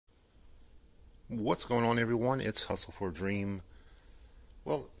What's going on, everyone? It's Hustle for a Dream.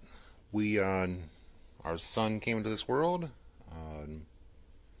 Well, our son came into this world on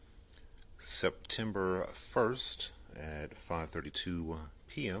September 1st at 5:32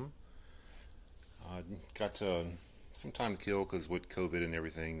 p.m. Got some time to kill because with COVID and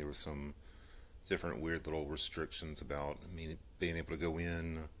everything, there was some different weird little restrictions about being able to go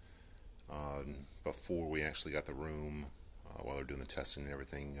in before we actually got the room while they're doing the testing and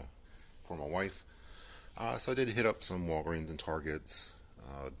everything for my wife. So I did hit up some Walgreens and Targets.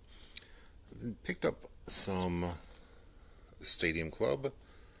 Picked up some Stadium Club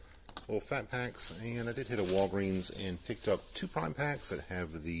little fat packs, and I did hit a Walgreens and picked up 2 prime packs that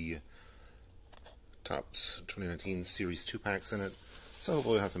have the Topps 2019 Series 2 packs in it. So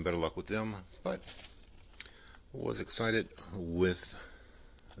hopefully I'll have some better luck with them. But was excited with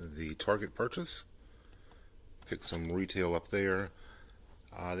the Target purchase. Picked some retail up there.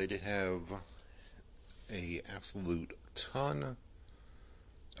 They did have a absolute ton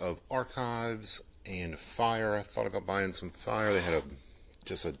of archives and fire. I thought about buying some fire. They had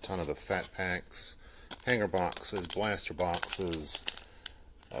just a ton of the fat packs, hanger boxes, blaster boxes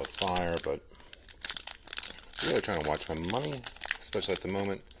of fire, but really trying to watch my money, especially at the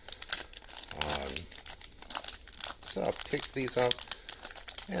moment. So I picked these up,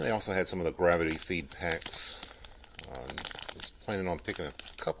 and they also had some of the gravity feed packs. Was planning on picking a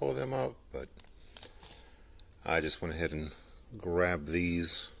couple of them up, but I just went ahead and grabbed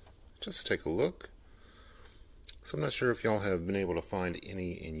these just to take a look. So I'm not sure if y'all have been able to find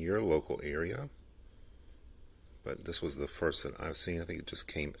any in your local area, but this was the first that I've seen. I think it just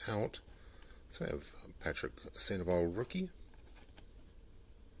came out. So I have Patrick Sandoval rookie,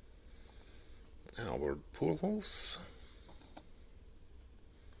 Albert Pujols,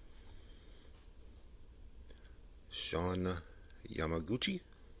 Sean Yamaguchi,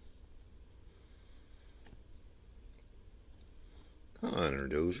 Hunter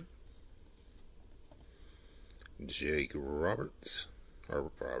Dozier, Jake Roberts,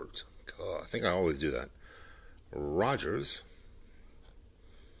 or Roberts, God, I think I always do that, Rogers,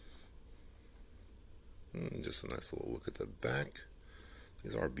 just a nice little look at the back.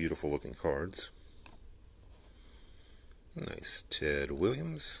 These are beautiful looking cards. Nice Ted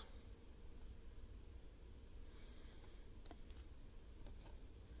Williams,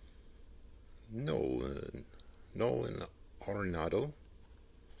 Nolan Arenado.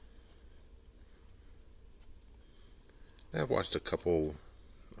 I've watched a couple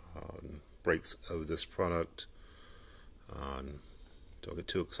breaks of this product. Don't get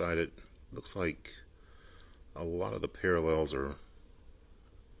too excited. Looks like a lot of the parallels are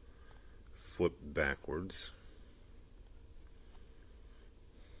flipped backwards.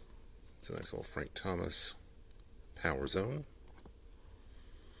 It's a nice little Frank Thomas Power Zone.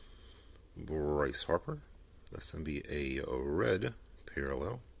 Bryce Harper. That's going to be a red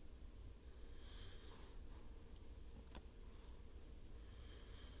parallel.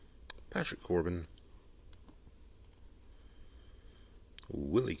 Patrick Corbin,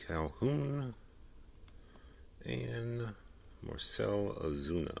 Willie Calhoun, and Marcell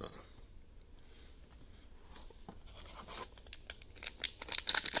Ozuna.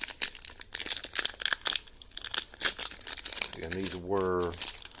 Again, these were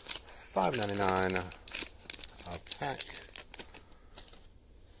 $5.99 a pack.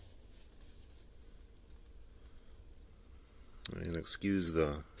 And excuse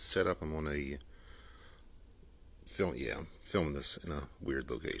the setup, I'm on a film, I'm filming this in a weird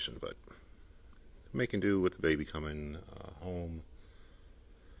location, but making do with the baby coming home.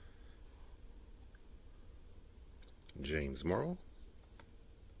 James Morrow,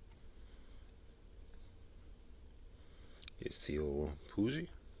 Yasiel Puig,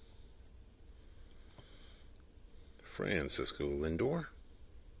 Francisco Lindor,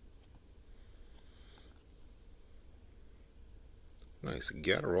 nice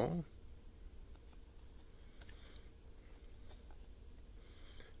Gatterall,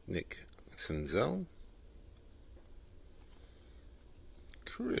 Nick Senzel,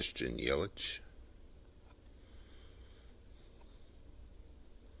 Christian Yelich,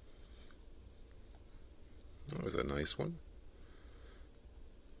 that was a nice one.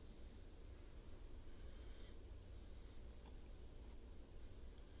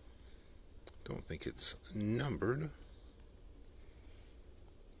 Don't think it's numbered.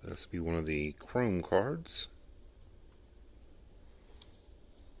 This will be one of the Chrome cards.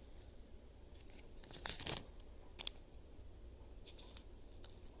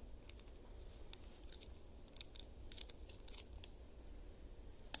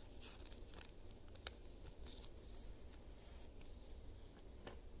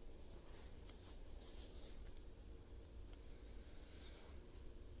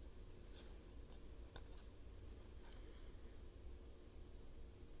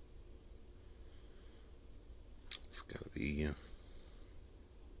 Gotta be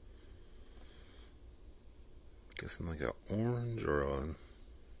guessing like a orange or a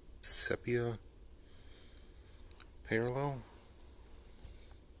sepia parallel.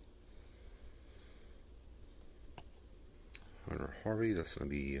 Hunter Harvey, that's gonna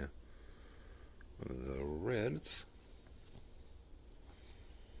be one of the reds.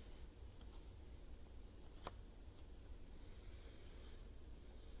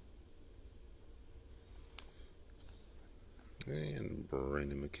 And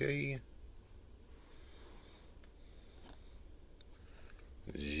Brandon McKay.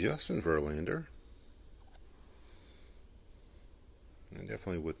 Justin Verlander. And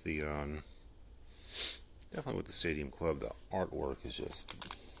definitely with the Stadium Club, the artwork is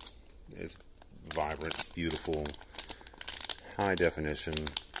vibrant, beautiful, high definition,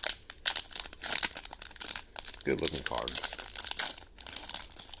 good looking cards.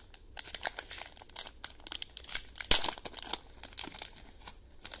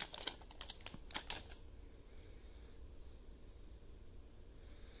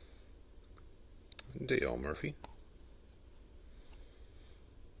 Dale Murphy.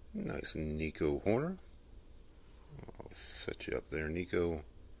 Nice Nico Horner. I'll set you up there, Nico.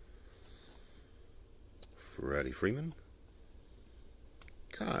 Freddie Freeman.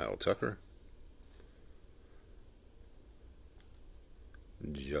 Kyle Tucker.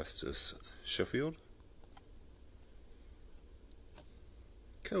 Justice Sheffield.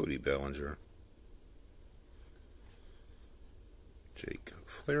 Cody Bellinger. Jake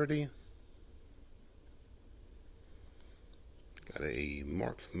Flaherty. Got a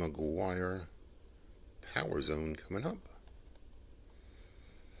Mark McGuire Power Zone coming up.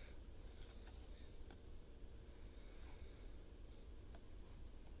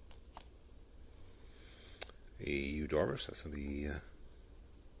 A Yu Darvish, that's going to be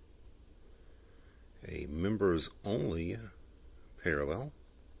a members only parallel.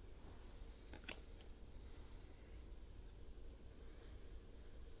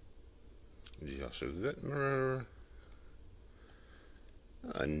 Josh Vittmer.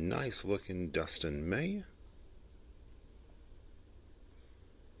 A nice looking Dustin May.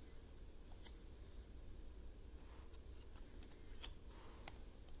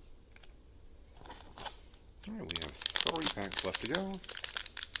 Alright, we have 3 packs left to go.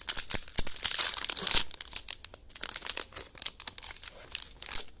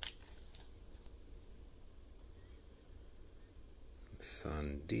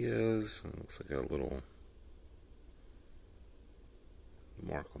 San Diaz. Looks like a little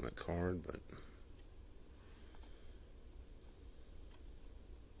mark on that card, but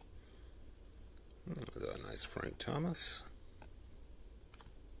a nice Frank Thomas.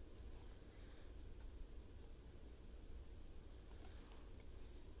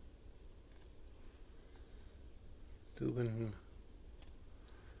 Dubin.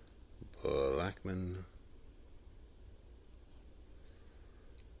 Blackman.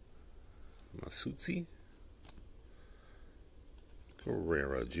 Masutsi.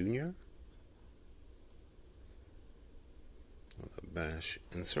 Guerrero Jr. The Bash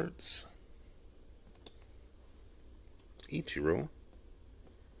inserts. Ichiro.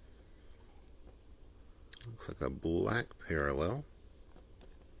 Looks like a black parallel.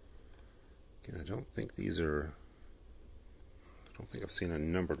 Again, I don't think I've seen a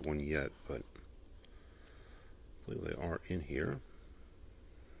numbered one yet, but I believe they are in here.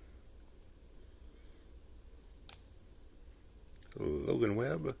 Logan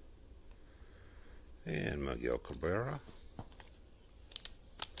Webb and Miguel Cabrera.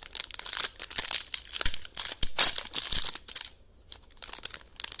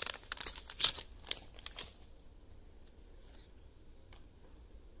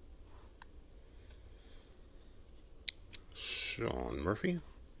 Sean Murphy.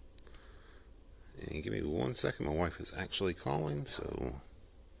 And give me 1 second, my wife is actually calling, so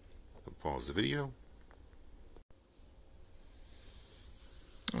I'll pause the video.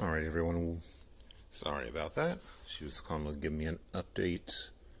 Alright everyone, sorry about that. She was calling to give me an update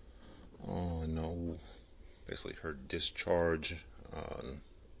on basically her discharge,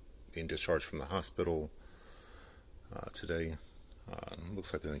 being discharged from the hospital today.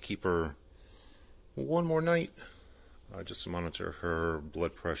 Looks like they're going to keep her 1 more night just to monitor her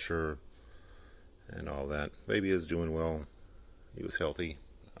blood pressure and all that. Baby is doing well. He was healthy.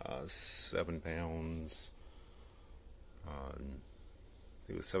 7 pounds.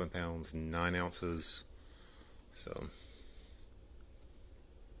 He was 7 pounds, 9 ounces. So,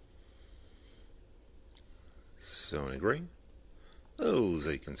 Sonny Gray,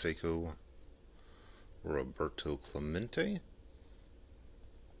 Jose Canseco, Roberto Clemente,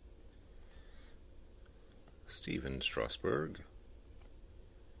 Steven Strasburg,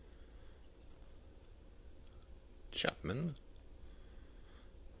 Chapman,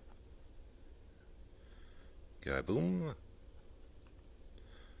 Guy Boom,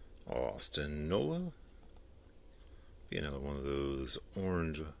 Austin Nola, be another one of those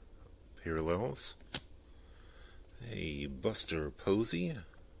orange parallels, a Buster Posey,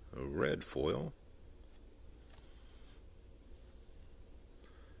 a red foil,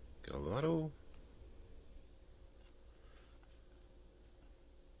 Gallardo,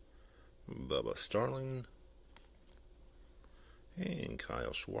 Bubba Starling, and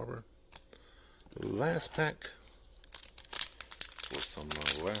Kyle Schwarber. Last pack for some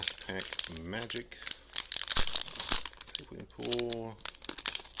last pack magic. See if we can pull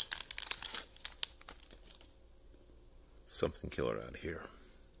something killer out of here.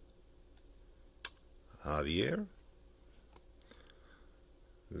 Javier,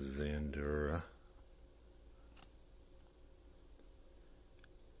 Xander,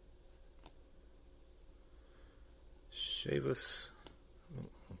 Chavis,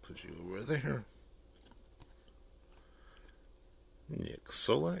 I'll put you over there. Nick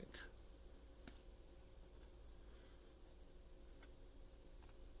Solak,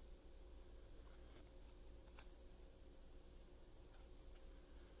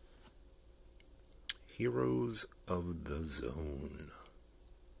 Heroes of the Zone.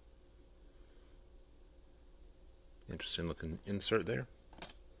 Interesting looking insert there.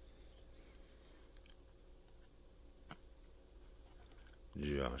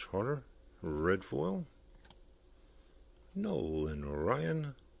 Josh Harder, red foil. Nolan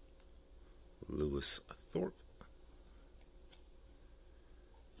Ryan, Lewis Thorpe,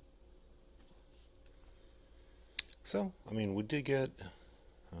 so I mean we did get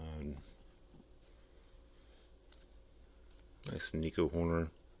nice Nico Horner,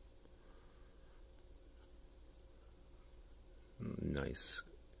 nice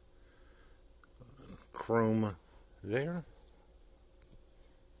chrome there.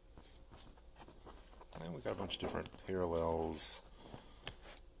 And we got a bunch of different parallels,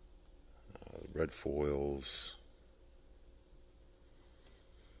 red foils,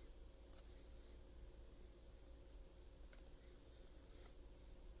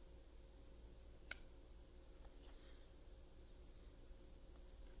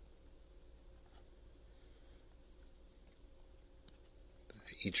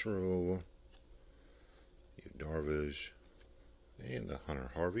 the Ichiro, Darvish, and the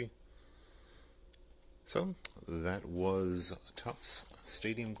Hunter Harvey. So that was Topps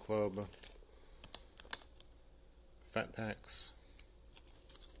Stadium Club Fat Packs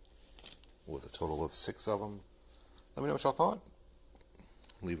with a total of 6 of them. Let me know what y'all thought.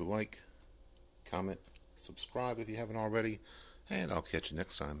 Leave a like, comment, subscribe if you haven't already, and I'll catch you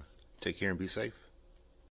next time. Take care and be safe.